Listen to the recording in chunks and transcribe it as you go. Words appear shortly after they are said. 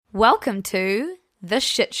Welcome to The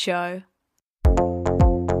Shit Show.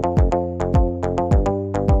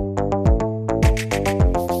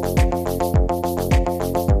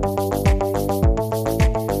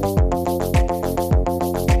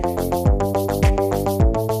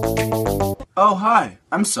 Oh, hi.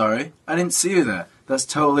 I'm sorry. I didn't see you there. That's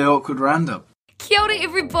totally awkward random. Kia ora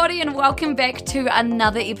everybody and welcome back to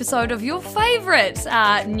another episode of your favourite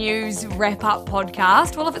news wrap-up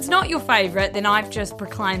podcast. Well, if it's not your favourite, then I've just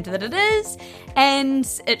proclaimed that it is, and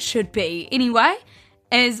it should be. Anyway,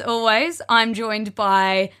 as always, I'm joined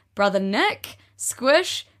by brother Nick.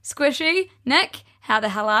 Squishy. Nick, how the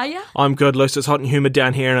hell are you? I'm good, Luce. It's hot and humid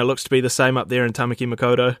down here, and it looks to be the same up there in Tamaki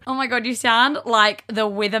Makaurau. Oh my god, you sound like the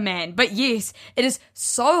weatherman. But yes, it is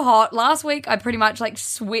so hot. Last week, I pretty much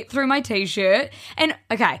sweat through my t-shirt. And,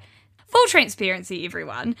 okay, full transparency,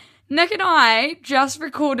 everyone. Nick and I just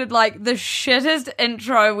recorded, the shittest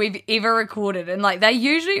intro we've ever recorded. And, they're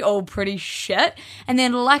usually all pretty shit. And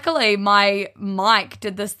then, luckily, my mic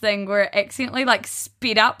did this thing where it accidentally,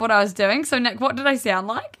 sped up what I was doing. So, Nick, what did I sound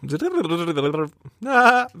like?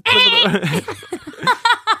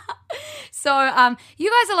 So, you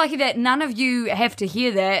guys are lucky that none of you have to hear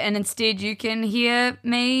that, and instead you can hear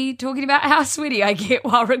me talking about how sweaty I get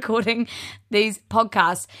while recording these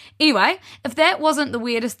podcasts. Anyway, if that wasn't the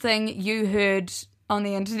weirdest thing you heard on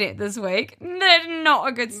the internet this week, that's not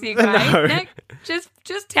a good segue. No. Nick, just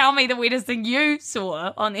tell me the weirdest thing you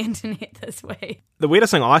saw on the internet this week. The weirdest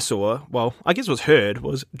thing I saw, well, I guess was heard,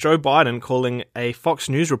 was Joe Biden calling a Fox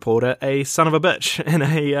News reporter a son of a bitch in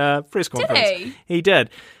a press conference. Did he? He did.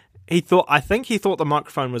 I think he thought the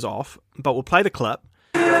microphone was off, but we'll play the clip.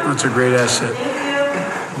 That's a great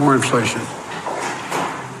asset. More inflation.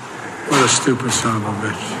 What a stupid son of a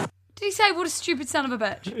bitch. Did he say, what a stupid son of a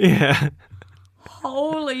bitch? Yeah.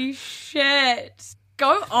 Holy shit.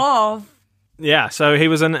 Go off. Yeah, so he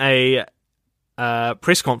was in a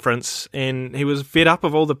press conference, and he was fed up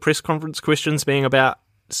of all the press conference questions being about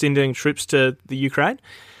sending troops to the Ukraine.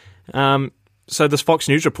 So this Fox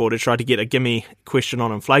News reporter tried to get a gimme question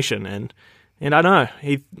on inflation, and I don't know,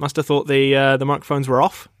 he must have thought the microphones were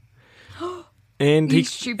off. And You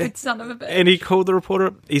stupid son of a bitch. And he called the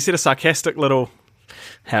reporter, he said a sarcastic little,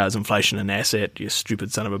 how is inflation an asset, you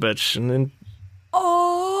stupid son of a bitch, and then...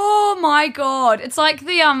 Oh my god. It's like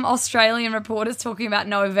the Australian reporters talking about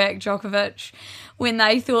Novak Djokovic when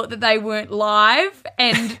they thought that they weren't live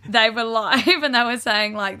and they were live, and they were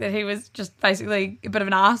saying that he was just basically a bit of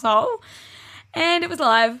an asshole. And it was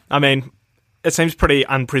live. I mean, it seems pretty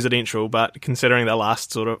unpresidential, but considering the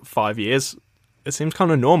last sort of 5 years, it seems kind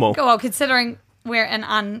of normal. Well, considering we're in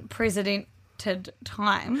unprecedented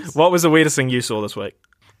times. What was the weirdest thing you saw this week?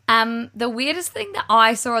 The weirdest thing that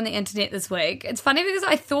I saw on the internet this week, it's funny because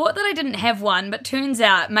I thought that I didn't have one, but turns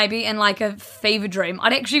out maybe in a fever dream,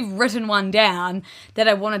 I'd actually written one down that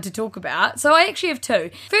I wanted to talk about. So I actually have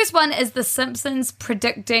two. First one is The Simpsons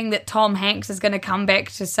predicting that Tom Hanks is going to come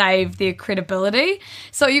back to save their credibility.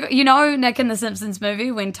 So you know, Nick, in The Simpsons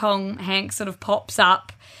movie, when Tom Hanks sort of pops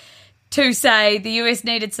up to say the US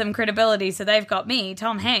needed some credibility, so they've got me,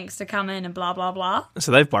 Tom Hanks, to come in and blah, blah, blah.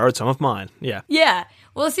 So they've borrowed some of mine, yeah. Yeah.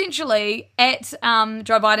 Well, essentially, at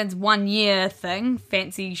Joe Biden's 1 year thing,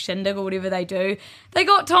 fancy shindig or whatever they do, they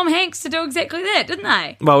got Tom Hanks to do exactly that, didn't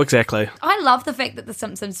they? Well, exactly. I love the fact that The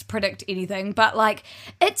Simpsons predict anything, but,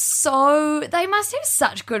 it's so... They must have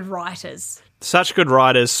such good writers. Such good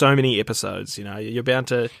writers, so many episodes, you're bound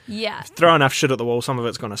to throw enough shit at the wall, some of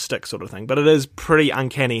it's going to stick sort of thing. But it is pretty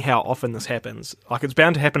uncanny how often this happens. It's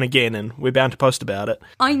bound to happen again, and we're bound to post about it.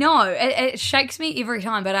 I know. It shakes me every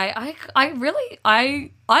time, but I really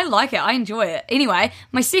like it. I enjoy it. Anyway,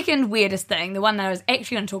 my second weirdest thing, the one that I was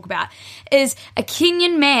actually going to talk about, is a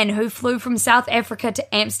Kenyan man who flew from South Africa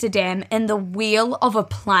to Amsterdam in the wheel of a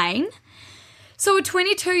plane. So a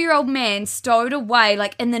 22-year-old man stowed away,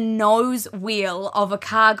 in the nose wheel of a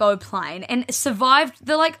cargo plane and survived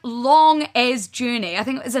the, long-as journey. I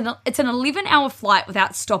think it's an 11-hour flight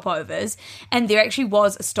without stopovers, and there actually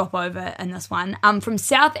was a stopover in this one, from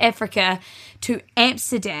South Africa to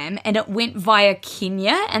Amsterdam, and it went via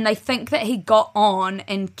Kenya, and they think that he got on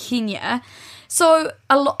in Kenya. So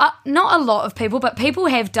not a lot of people, but people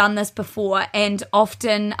have done this before, and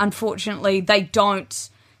often, unfortunately, they don't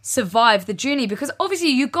survive the journey because obviously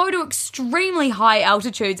you go to extremely high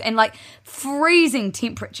altitudes and freezing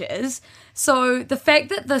temperatures. So the fact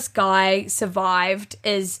that this guy survived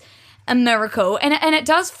is a miracle, and it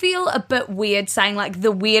does feel a bit weird saying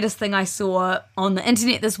the weirdest thing I saw on the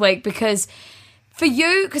internet this week, because for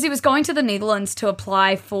you, because he was going to the Netherlands to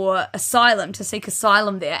apply for asylum, to seek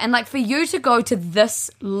asylum there, and for you to go to this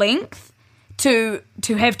length to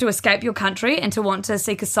have to escape your country and to want to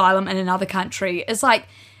seek asylum in another country is like,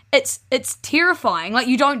 it's terrifying. Like,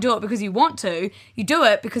 you don't do it because you want to, you do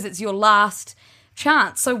it because it's your last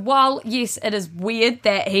chance. So while, yes, it is weird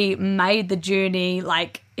that he made the journey,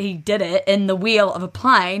 like he did it in the wheel of a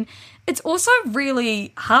plane, it's also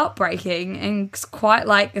really heartbreaking and quite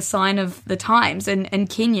like a sign of the times in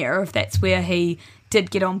Kenya, if that's where he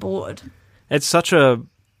did get on board. It's such a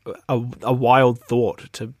wild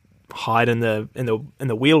thought to hide in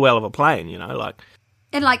the wheel well of a plane, you know, like.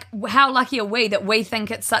 And, like, how lucky are we that we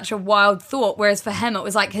think it's such a wild thought, whereas for him it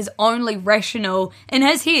was, like, his only rational, in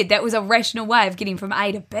his head, that was a rational way of getting from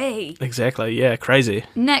A to B. Exactly, yeah, crazy.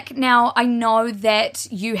 Nick, now, I know that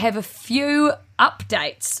you have a few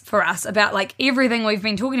updates for us about, like, everything we've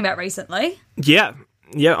been talking about recently. Yeah,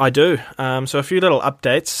 I do. So a few little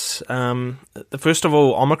updates. The first of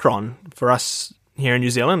all, Omicron, for us here in New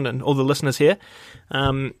Zealand and all the listeners here.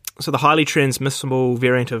 So the highly transmissible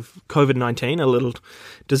variant of COVID-19, a little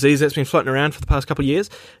disease that's been floating around for the past couple of years,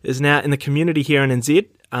 is now in the community here in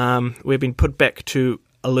NZ. We've been put back to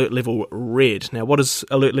alert level red. Now, what is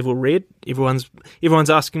alert level red? Everyone's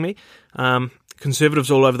asking me.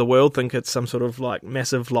 Conservatives all over the world think it's some sort of like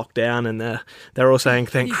massive lockdown, and they're all saying,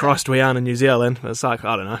 thank Christ we aren't in New Zealand. It's like,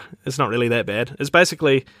 I don't know, it's not really that bad. It's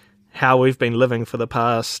basically how we've been living for the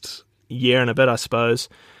past year and a bit, I suppose.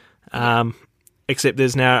 Except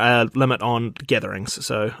there's now a limit on gatherings.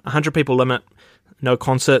 So 100 people limit, no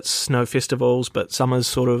concerts, no festivals, but summer's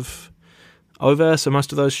sort of over, so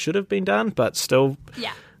most of those should have been done, but still,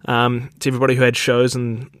 yeah. To everybody who had shows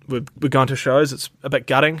and we're going to shows, it's a bit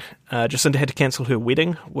gutting. Jacinta had to cancel her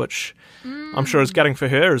wedding, which I'm sure is gutting for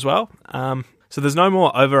her as well. So there's no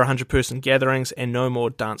more over 100-person gatherings and no more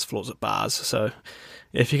dance floors at bars. So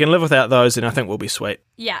if you can live without those, then I think we'll be sweet.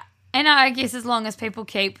 Yeah, and I guess as long as people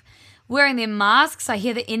keep wearing their masks, I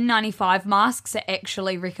hear the N95 masks are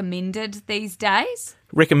actually recommended these days.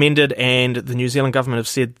 Recommended, and the New Zealand government have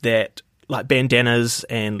said that like bandanas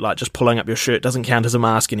and like just pulling up your shirt doesn't count as a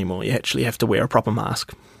mask anymore. You actually have to wear a proper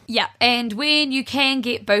mask. Yeah, and when you can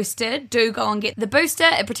get boosted, do go and get the booster.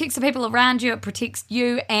 It protects the people around you, it protects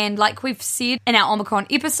you, and like we've said in our Omicron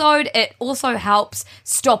episode, it also helps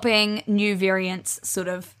stopping new variants sort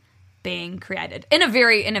of being created in a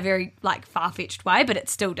very like far-fetched way, but it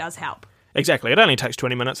still does help. Exactly. It only takes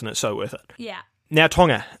 20 minutes and it's so worth it. Yeah. Now,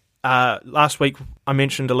 Tonga. Last week I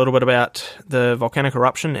mentioned a little bit about the volcanic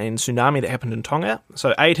eruption and tsunami that happened in Tonga.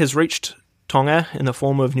 So aid has reached Tonga in the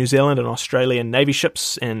form of New Zealand and Australian Navy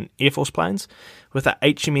ships and Air Force planes, with the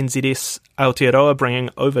HMNZS Aotearoa bringing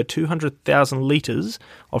over 200,000 litres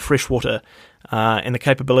of fresh water and the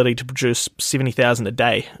capability to produce 70,000 a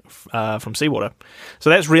day from seawater.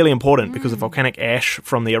 So that's really important because the volcanic ash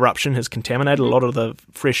from the eruption has contaminated a lot of the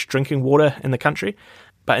fresh drinking water in the country.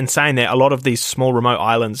 But in saying that, a lot of these small remote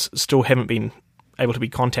islands still haven't been able to be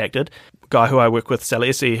contacted. A guy who I work with,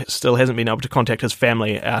 Salesi, still hasn't been able to contact his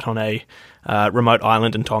family out on a remote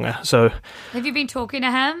island in Tonga. So, have you been talking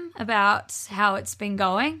to him about how it's been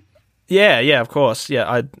going? Yeah, of course.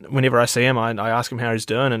 Yeah, whenever I see him, I ask him how he's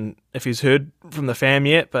doing and if he's heard from the fam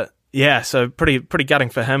yet. But yeah, so pretty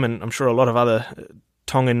gutting for him, and I'm sure a lot of other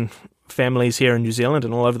Tongan families here in New Zealand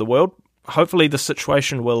and all over the world. Hopefully the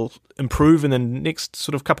situation will improve in the next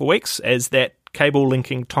sort of couple of weeks, as that cable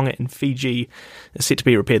linking Tonga and Fiji is set to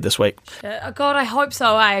be repaired this week. God, I hope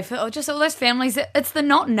so, eh? For just all those families, it's the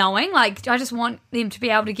not knowing. Like, I just want them to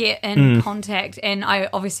be able to get in contact, and I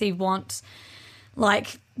obviously want,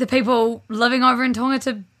 like, the people living over in Tonga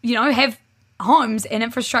to, you know, have homes and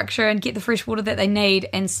infrastructure and get the fresh water that they need.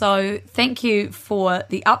 And so thank you for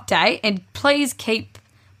the update, and please keep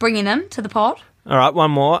bringing them to the pod. All right, one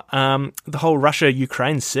more. The whole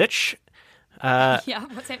Russia-Ukraine sitch. Yeah,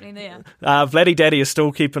 what's happening there? Vladdy Daddy is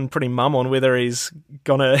still keeping pretty mum on whether he's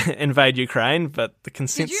going to invade Ukraine, but the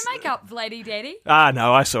consensus... Did you make up Vladdy Daddy?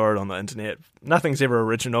 No, I saw it on the internet. Nothing's ever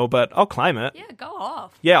original, but I'll claim it. Yeah, go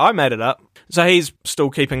off. Yeah, I made it up. So he's still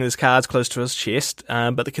keeping his cards close to his chest,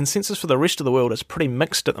 but the consensus for the rest of the world is pretty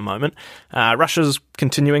mixed at the moment. Russia's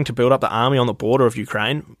continuing to build up the army on the border of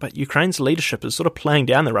Ukraine, but Ukraine's leadership is sort of playing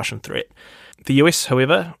down the Russian threat. The US,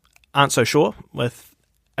 however, aren't so sure, with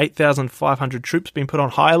 8,500 troops being put on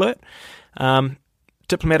high alert.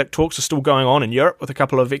 Diplomatic talks are still going on in Europe, with a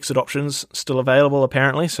couple of exit options still available,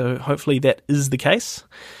 apparently, so hopefully that is the case.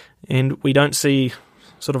 And we don't see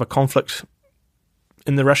sort of a conflict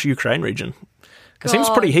in the Russia-Ukraine region. It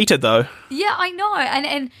seems pretty heated, though. Yeah, I know.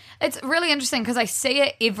 And it's really interesting because I see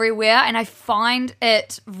it everywhere, and I find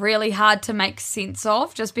it really hard to make sense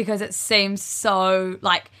of, just because it seems so,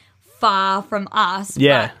 like, far from us.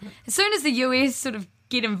 Yeah. But as soon as the US sort of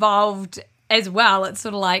get involved as well, it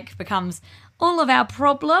sort of like becomes all of our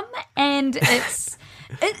problem, and it's...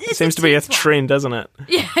 It seems to be a trend, doesn't it?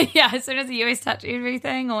 Yeah. As soon as the US touch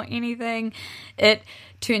everything or anything, it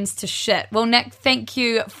turns to shit. Well, Nick, thank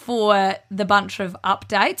you for the bunch of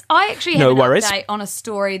updates. I actually have an update on a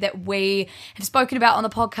story that we have spoken about on the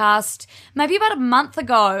podcast maybe about a month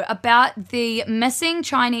ago about the missing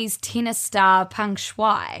Chinese tennis star Peng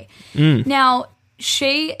Shuai. Now,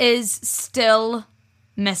 she is still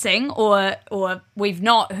missing, or we've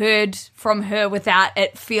not heard from her without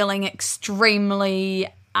it feeling extremely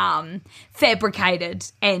fabricated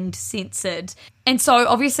and censored. And so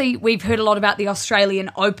obviously we've heard a lot about the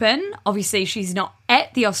Australian Open. Obviously she's not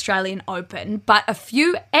at the Australian Open, but a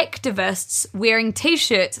few activists wearing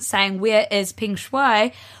t-shirts saying "Where is Peng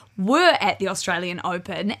Shuai?" were at the Australian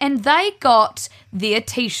Open, and they got their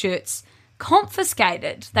t-shirts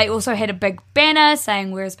confiscated. They also had a big banner saying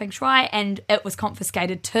 "Where is Peng Shuai?" and it was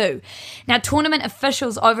confiscated too. Now, tournament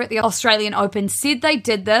officials over at the Australian Open said they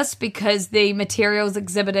did this because the materials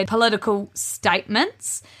exhibited political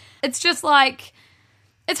statements. It's just like,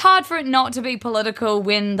 it's hard for it not to be political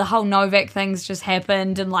when the whole Novak thing's just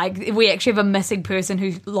happened and like we actually have a missing person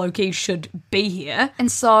who low-key should be here. And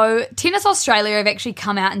so Tennis Australia have actually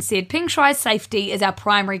come out and said Peng Shuai's safety is our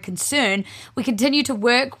primary concern. We continue to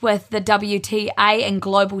work with the WTA and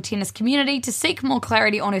global tennis community to seek more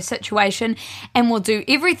clarity on her situation, and we'll do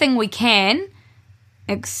everything we can,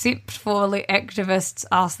 except for the activists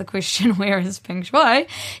ask the question, "Where is Peng Shuai?"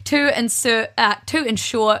 to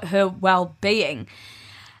ensure her well-being.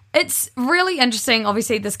 It's really interesting,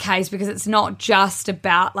 obviously, this case, because it's not just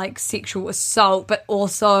about like sexual assault, but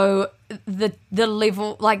also the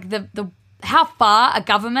level, like the how far a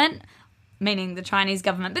government, meaning the Chinese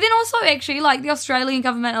government, but then also actually like the Australian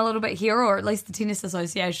government a little bit here, or at least the Tennis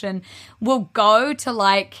Association, will go to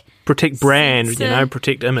like protect brand,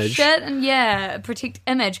 protect image. Shit, and protect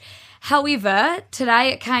image. However,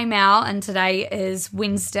 today it came out, and today is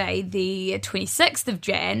Wednesday, the 26th of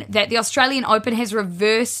Jan, that the Australian Open has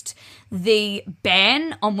reversed the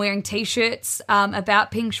ban on wearing t-shirts about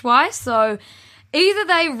Peng Shuai. So either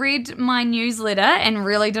they read my newsletter and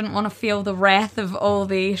really didn't want to feel the wrath of all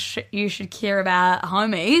the shit you should care about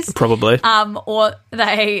homies. Probably. Or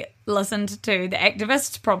they listened to the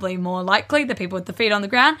activists, probably more likely, the people with the feet on the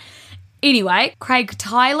ground. Anyway, Craig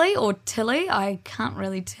Tiley, or Tilly, I can't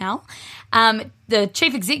really tell, the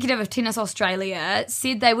chief executive of Tennis Australia,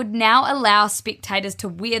 said they would now allow spectators to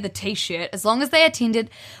wear the t-shirt as long as they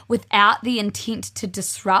attended without the intent to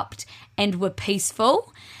disrupt and were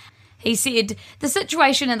peaceful. He said, the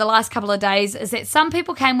situation in the last couple of days is that some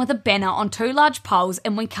people came with a banner on two large poles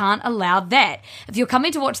and we can't allow that. If you're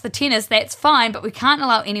coming to watch the tennis, that's fine, but we can't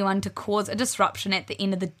allow anyone to cause a disruption at the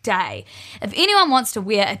end of the day. If anyone wants to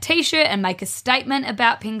wear a t-shirt and make a statement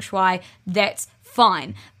about Peng Shuai, that's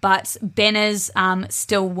fine, but banners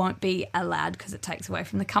still won't be allowed because it takes away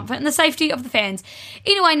from the comfort and the safety of the fans.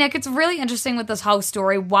 Anyway, Nick, it's really interesting with this whole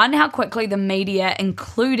story. One, how quickly the media,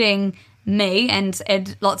 including me and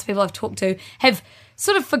lots of people I've talked to, have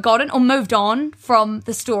sort of forgotten or moved on from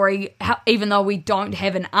the story, even though we don't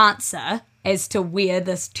have an answer as to where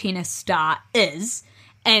this tennis star is.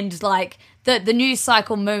 And like the news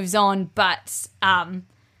cycle moves on, but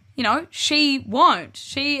she won't.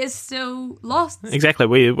 She is still lost. Exactly.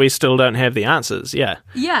 We still don't have the answers. Yeah.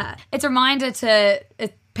 Yeah. It's a reminder to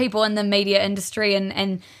people in the media industry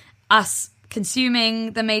and us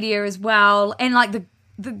consuming the media as well, and like the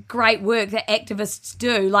great work that activists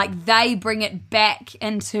do. Like, they bring it back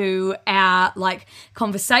into our like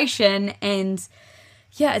conversation, and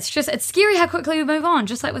yeah, it's scary how quickly we move on,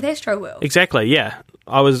 just like with Astroworld. Exactly, yeah.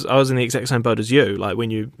 I was in the exact same boat as you. Like,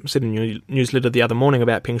 when you said in your newsletter the other morning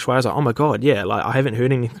about Peng Shuai, I was like, oh my god, yeah, like I haven't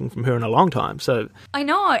heard anything from her in a long time. So I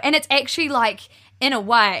know, and it's actually like, in a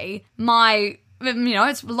way,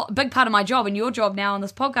 it's a big part of my job and your job now on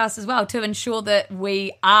this podcast as well, to ensure that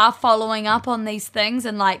we are following up on these things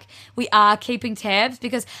and like we are keeping tabs,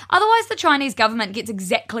 because otherwise the Chinese government gets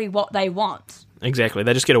exactly what they want. Exactly.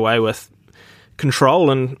 They just get away with control,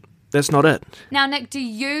 and that's not it. Now, Nick, do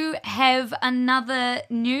you have another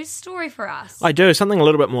news story for us? I do. Something a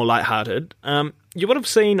little bit more lighthearted. You would have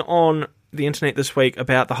seen on the internet this week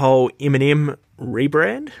about the whole M&M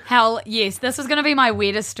rebrand. Hell yes, this was going to be my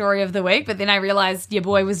weirdest story of the week, but then I realised your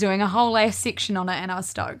boy was doing a whole ass section on it and I was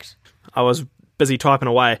stoked. I was busy typing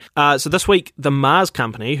away. So this week, the Mars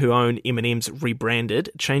company, who own M&M's, rebranded,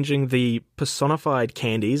 changing the personified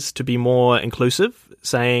candies to be more inclusive,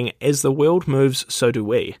 saying, as the world moves, so do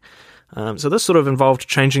we. So this sort of involved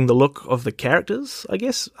changing the look of the characters, I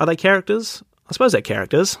guess. Are they characters? I suppose they're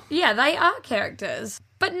characters. Yeah, they are characters.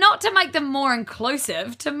 But not to make them more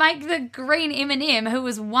inclusive, to make the green M&M, who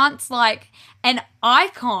was once like an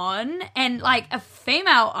icon and like a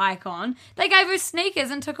female icon, they gave her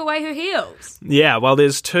sneakers and took away her heels. Yeah, well,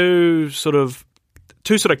 there's two sort of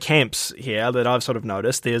camps here that I've sort of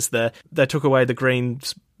noticed. There's they took away the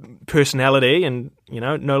green's personality and,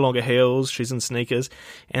 no longer heels, she's in sneakers.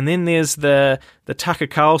 And then there's the Tucker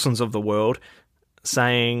Carlsons of the world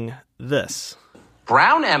saying this.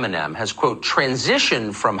 Brown M&M has, quote,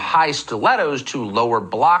 transitioned from high stilettos to lower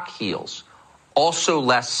block heels. Also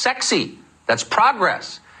less sexy. That's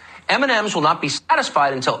progress. M&Ms will not be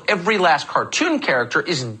satisfied until every last cartoon character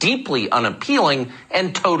is deeply unappealing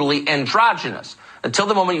and totally androgynous. Until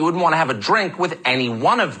the moment you wouldn't want to have a drink with any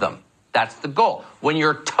one of them. That's the goal. When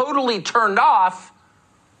you're totally turned off,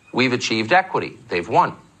 we've achieved equity. They've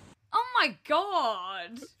won. Oh my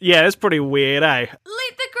god. Yeah, it's pretty weird, eh? Let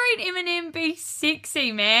the green M&M be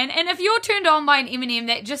sexy, man. And if you're turned on by an M&M,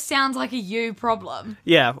 that just sounds like a you problem.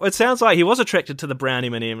 Yeah, it sounds like he was attracted to the brown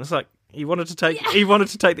M&M. It's like he wanted to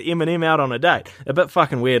take the M&M out on a date. A bit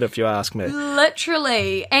fucking weird if you ask me.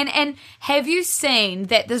 Literally. And have you seen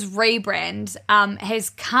that this rebrand has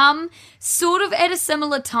come sort of at a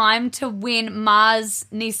similar time to when Mars,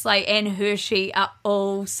 Nestle and Hershey are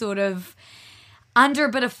all sort of under a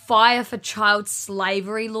bit of fire for child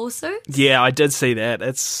slavery lawsuits? Yeah, I did see that.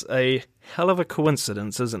 It's a hell of a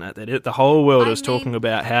coincidence, isn't it? That the whole world is talking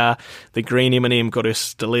about how the green M&M got her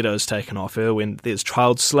stilettos taken off her when there's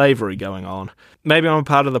child slavery going on. Maybe I'm a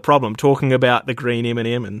part of the problem, talking about the green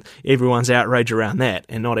M&M and everyone's outrage around that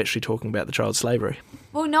and not actually talking about the child slavery.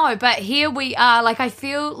 Well, no, but here we are. Like, I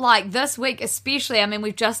feel like this week especially,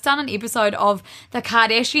 we've just done an episode of the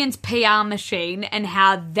Kardashians' PR machine and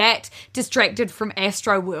how that distracted from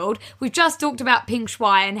Astroworld. We've just talked about Pink Shui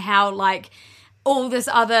and how, like, all this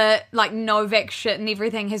other, like, Novak shit and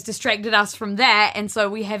everything has distracted us from that, and so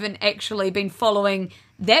we haven't actually been following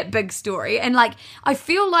that big story. And, like, I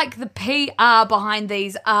feel like the PR behind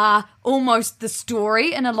these are almost the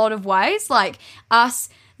story in a lot of ways. Like, us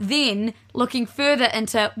then looking further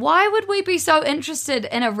into why would we be so interested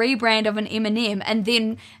in a rebrand of an M&M, and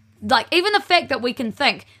then like even the fact that we can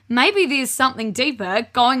think maybe there's something deeper,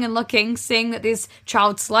 going and looking, seeing that there's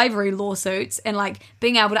child slavery lawsuits and like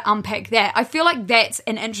being able to unpack that. I feel like that's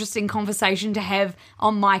an interesting conversation to have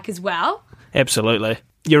on mic as well. Absolutely.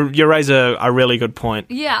 You raise a really good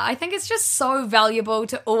point. Yeah, I think it's just so valuable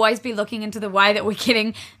to always be looking into the way that we're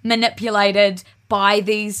getting manipulated by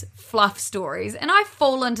these fluff stories. And I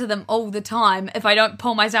fall into them all the time if I don't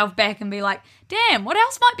pull myself back and be like, damn, what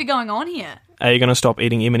else might be going on here? Are you going to stop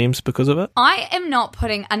eating M&Ms because of it? I am not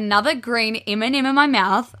putting another green M&M in my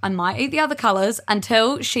mouth. I might eat the other colours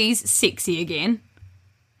until she's sexy again.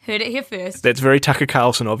 Heard it here first. That's very Tucker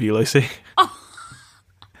Carlson of you, Lucy. Oh.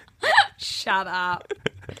 Shut up.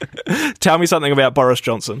 Tell me something about Boris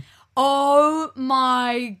Johnson. Oh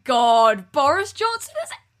my God. Boris Johnson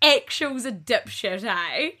is actuals a dipshit,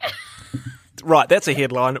 eh? Right, that's a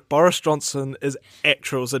headline. Boris Johnson is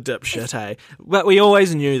actuals a dipshit, eh? But we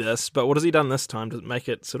always knew this, but what has he done this time to make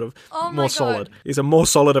it sort of more solid? He's a more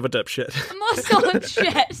solid of a dipshit. A more solid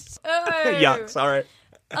shit. Yuck, sorry.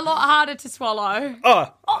 A lot harder to swallow.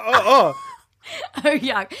 Oh,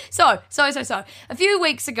 yuck. So, a few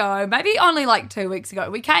weeks ago, maybe only like 2 weeks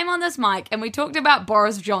ago, we came on this mic and we talked about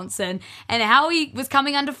Boris Johnson and how he was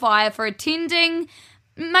coming under fire for attending,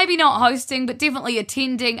 maybe not hosting, but definitely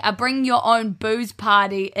attending a bring your own booze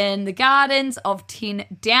party in the gardens of 10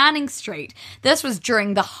 Downing Street. This was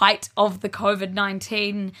during the height of the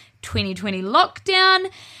COVID-19 2020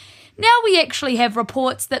 lockdown. Now we actually have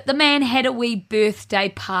reports that the man had a wee birthday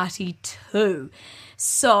party too.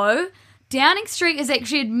 So Downing Street has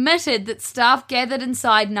actually admitted that staff gathered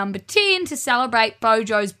inside number 10 to celebrate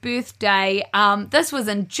BoJo's birthday. This was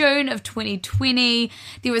in June of 2020.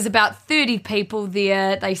 There was about 30 people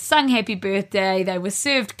there. They sung happy birthday. They were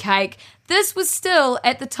served cake. This was still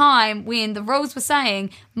at the time when the rules were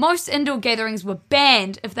saying most indoor gatherings were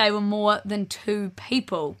banned if they were more than 2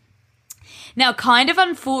 people. Now, kind of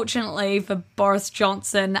unfortunately for Boris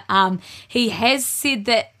Johnson, he has said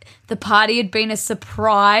that the party had been a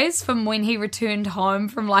surprise from when he returned home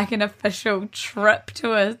from like an official trip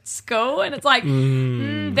to a school. And it's like,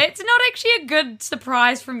 that's not actually a good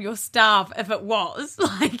surprise from your staff if it was.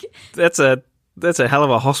 Like, that's a hell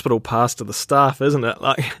of a hospital pass to the staff, isn't it?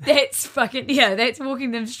 Like, that's fucking, yeah, that's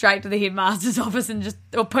walking them straight to the headmaster's office and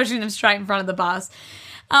or pushing them straight in front of the bus.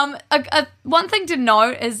 One thing to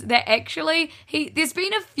note is that actually there's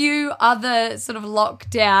been a few other sort of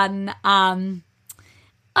lockdown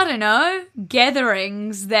I don't know,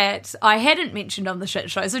 gatherings that I hadn't mentioned on the shit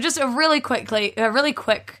show. So just a really quick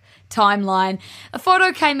timeline. A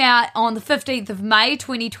photo came out on the 15th of May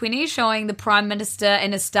 2020 showing the Prime Minister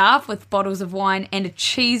and his staff with bottles of wine and a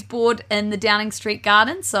cheese board in the Downing Street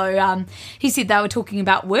garden. So he said they were talking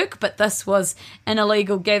about work, but this was an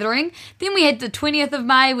illegal gathering. Then we had the 20th of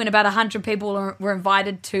May when about 100 people were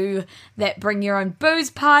invited to that Bring Your Own Booze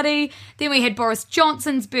party. Then we had Boris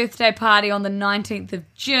Johnson's birthday party on the 19th of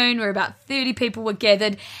June where about 30 people were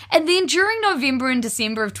gathered. And then during November and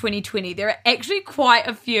December of 2020, there are actually quite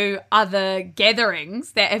a few other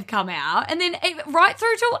gatherings that have come out, and then right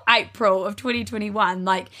through till April of 2021,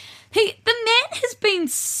 like the man has been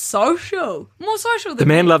more social than The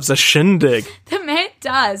man me. loves a shindig. The man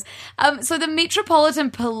does. So the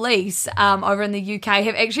Metropolitan Police over in the UK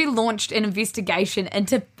have actually launched an investigation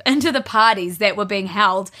into the parties that were being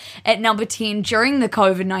held at Number 10 during the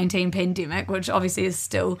COVID-19 pandemic, which obviously is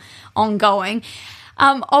still ongoing.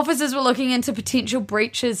 Officers were looking into potential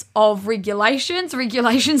breaches of regulations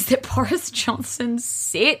that Boris Johnson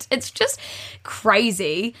set. It's just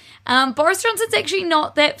crazy. Boris Johnson's actually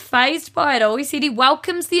not that fazed by it all. He said he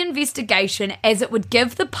welcomes the investigation as it would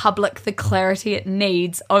give the public the clarity it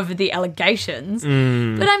needs over the allegations.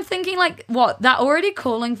 But I'm thinking, like, what? They're already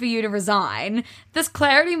calling for you to resign. This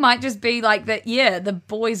clarity might just be like that, yeah, the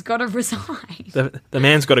boy's got to resign. The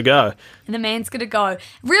man's got to go. And the man's going to go.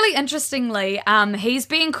 Really interestingly, he's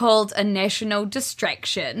being called a national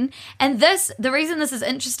distraction. And the reason this is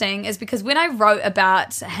interesting is because when I wrote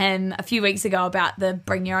about him a few weeks ago about the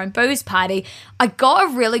Bring Your Own Booze party, I got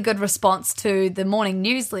a really good response to the morning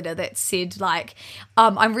newsletter that said, like,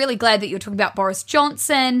 I'm really glad that you're talking about Boris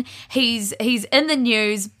Johnson. He's in the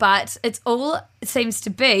news, but it seems to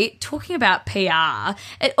be talking about PR.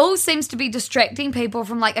 It all seems to be distracting people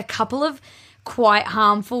from like a couple of quite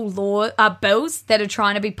harmful bills that are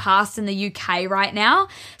trying to be passed in the UK right now.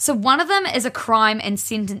 So one of them is a crime and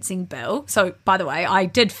sentencing bill. So, by the way, I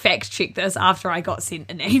did fact check this after I got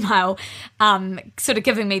sent an email sort of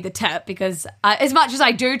giving me the tip, because as much as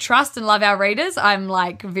I do trust and love our readers, I'm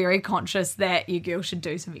like very conscious that you girls should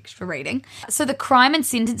do some extra reading. So the crime and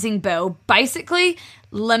sentencing bill basically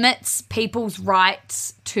limits people's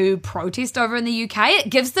rights to protest over in the UK.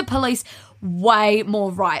 It gives the police way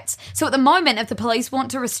more rights. So at the moment, if the police want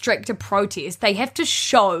to restrict a protest, they have to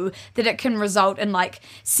show that it can result in like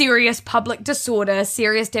serious public disorder,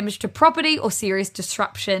 serious damage to property, or serious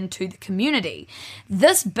disruption to the community.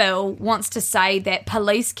 This bill wants to say that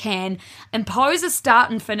police can impose a start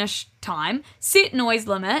and finish time, set noise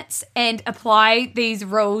limits, and apply these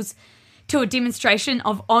rules to a demonstration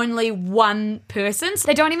of only one person. So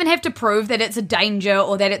they don't even have to prove that it's a danger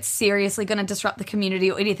or that it's seriously going to disrupt the community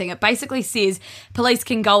or anything. It basically says police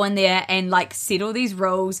can go in there and like set all these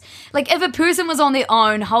rules. Like if a person was on their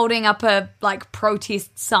own holding up a like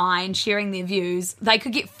protest sign, sharing their views, they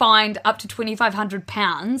could get fined up to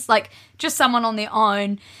 £2,500, like just someone on their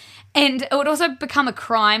own. And it would also become a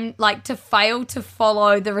crime like to fail to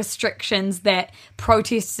follow the restrictions that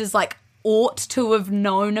protesters like ought to have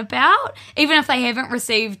known about, even if they haven't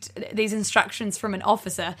received these instructions from an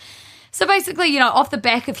officer. So basically, you know, off the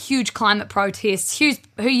back of huge climate protests,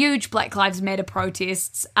 huge Black Lives Matter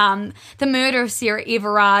protests, the murder of Sarah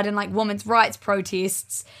Everard and like women's rights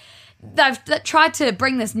protests, they've tried to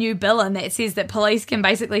bring this new bill in that says that police can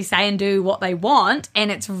basically say and do what they want,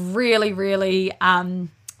 and it's really, really,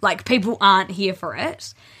 like people aren't here for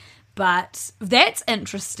it. But that's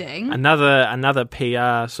interesting. Another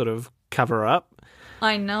PR sort of cover up.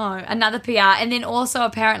 I know, another PR. And then also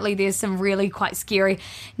apparently there's some really quite scary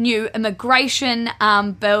new immigration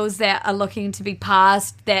bills that are looking to be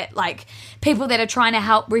passed, that like people that are trying to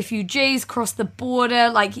help refugees cross the border,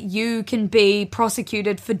 like you can be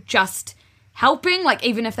prosecuted for just helping, like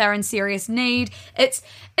even if they're in serious need. It's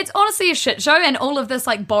honestly a shit show. And all of this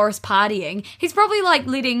like Boris partying, he's probably like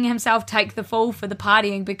letting himself take the fall for the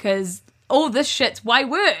partying, because all this shit's way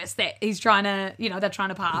worse that he's trying to, you know, they're trying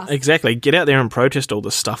to pass. Exactly. Get out there and protest all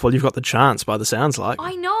this stuff while you've got the chance, by the sounds like.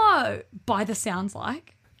 I know. By the sounds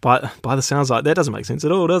like. By the sounds like. That doesn't make sense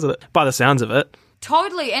at all, does it? By the sounds of it.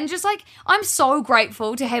 Totally. And just like, I'm so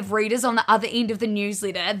grateful to have readers on the other end of the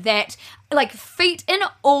newsletter that like feet in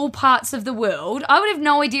all parts of the world. I would have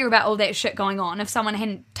no idea about all that shit going on if someone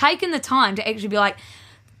hadn't taken the time to actually be like,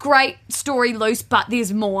 great story loose, but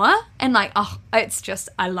there's more. And like, oh, it's just,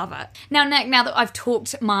 I love it. Now, Nick, now that I've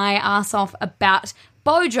talked my ass off about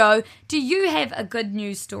BoJo, do you have a good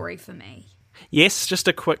news story for me? Yes, just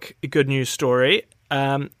a quick good news story.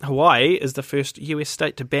 Hawaii is the first US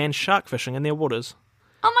state to ban shark fishing in their waters.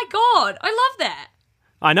 Oh my God, I love that.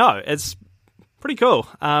 I know, it's pretty cool.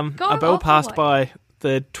 A bill passed by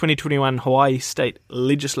the 2021 Hawaii State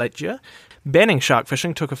Legislature banning shark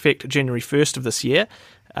fishing took effect January 1st of this year.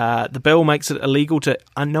 The bill makes it illegal to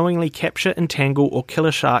unknowingly capture, entangle, or kill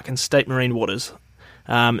a shark in state marine waters.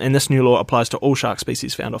 And this new law applies to all shark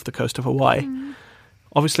species found off the coast of Hawaii.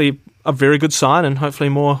 Obviously, a very good sign, and hopefully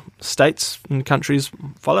more states and countries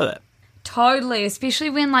follow that. Totally, especially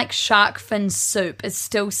when like shark fin soup is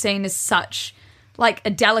still seen as such like a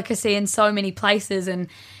delicacy in so many places, and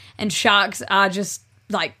sharks are just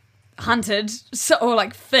like hunted or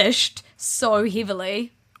like fished so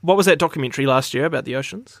heavily. What was that documentary last year about the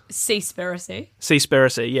oceans? Seaspiracy.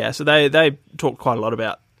 Seaspiracy, yeah. So they talked quite a lot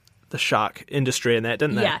about the shark industry and that,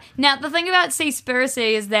 didn't they? Yeah. Now, the thing about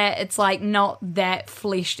Seaspiracy is that it's, like, not that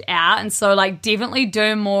fleshed out, and so, like, definitely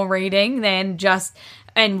do more reading than just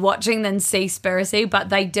and watching than Seaspiracy, but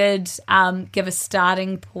they did give a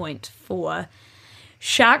starting point for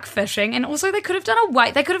shark fishing, and also they could have done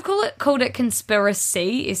they could have called it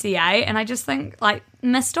Conspiracy, SEA, and I just think, like,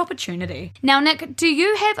 missed opportunity. Now, Nick, do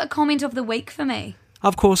you have a comment of the week for me?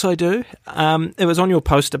 Of course I do. It was on your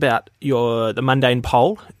post about the mundane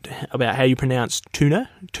poll about how you pronounce tuna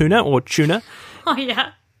or tuna. Oh,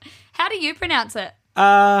 yeah. How do you pronounce it?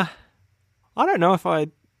 I don't know if I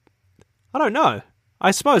don't know. I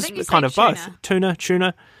suppose kind of tuna. both. Tuna.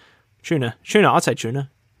 I'd say tuna.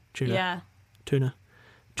 Yeah. Tuna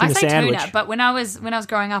I say sandwich. tuna, but when I was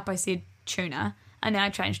growing up, I said tuna, and then I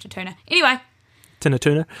changed to tuna. Anyway.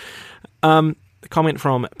 Tuna. The comment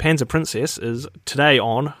from Panzer Princess is, today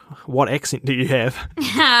on, what accent do you have?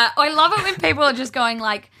 I love it when people are just going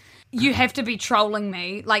like, you have to be trolling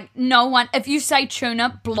me. Like, no one, if you say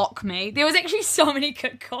tuna, block me. There was actually so many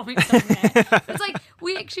good comments on that. It's like,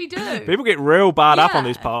 we actually do. People get real barred up on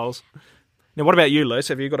these polls. Now, what about you, Luce?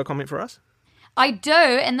 Have you got a comment for us? I do,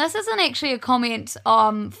 and this isn't actually a comment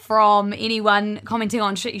from anyone commenting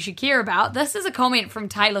on shit you should care about. This is a comment from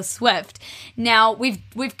Taylor Swift. Now,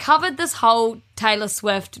 we've covered this whole Taylor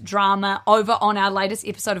Swift drama over on our latest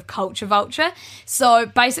episode of Culture Vulture. So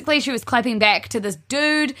basically, she was clapping back to this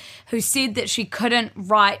dude who said that she didn't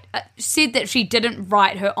write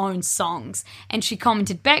her own songs, and she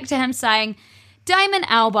commented back to him saying, Damon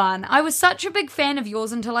Albarn, I was such a big fan of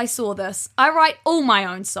yours until I saw this. I write all my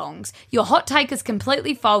own songs. Your hot take is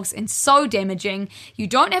completely false and so damaging. You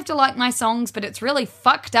don't have to like my songs, but it's really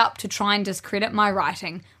fucked up to try and discredit my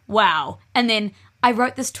writing. Wow. And then I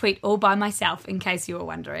wrote this tweet all by myself, in case you were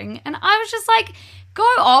wondering. And I was just like, go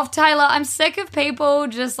off, Taylor. I'm sick of people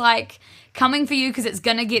just like coming for you because it's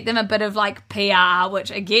going to get them a bit of like PR,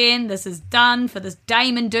 which again, this is done for this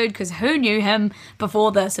Damon dude, because who knew him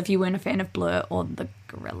before this if you weren't a fan of Blur or the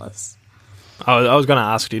Gorillaz? I was going to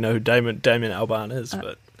ask, do you know who Damon Albarn is?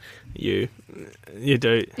 But you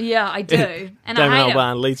do. Yeah, I do. And Damon I hate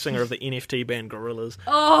Albarn, him. lead singer of the NFT band Gorillaz.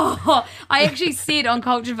 Oh, I actually said on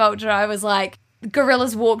Culture Vulture, I was like,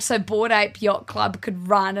 Gorillas walk so Bored Ape Yacht Club could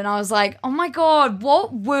run, and I was like, oh my god,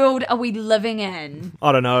 what world are we living in?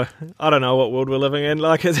 I don't know what world we're living in.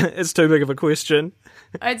 Like, it's too big of a question.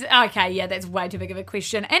 Okay, yeah, that's way too big of a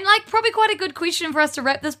question, and like probably quite a good question for us to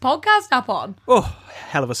wrap this podcast up on. Oh,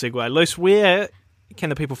 hell of a segue. Luce, where can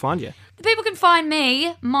the people find you? The people can find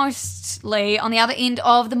me mostly on the other end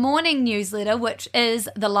of the morning newsletter, which is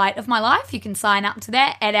The Light of My Life. You can sign up to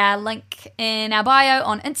that at our link in our bio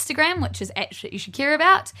on Instagram, which is @shit you should care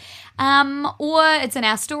about. Or it's in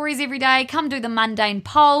our stories every day. Come do the mundane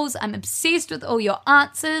polls. I'm obsessed with all your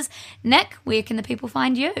answers. Nick, where can the people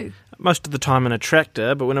find you? Most of the time in a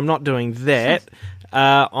tractor, but when I'm not doing that,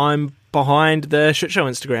 I'm behind the Shit Show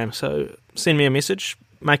Instagram. So send me a message,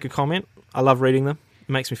 make a comment. I love reading them. It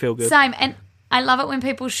makes me feel good. Same. And I love it when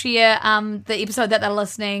people share the episode that they're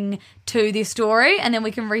listening to their story, and then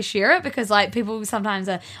we can reshare it, because like people sometimes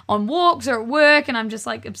are on walks or at work, and I'm just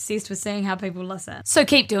like obsessed with seeing how people listen. So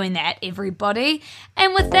keep doing that, everybody.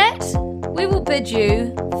 And with that, we will bid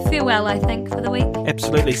you farewell, I think, for the week.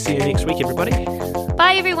 Absolutely. See you next week, everybody.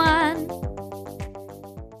 Bye, everyone.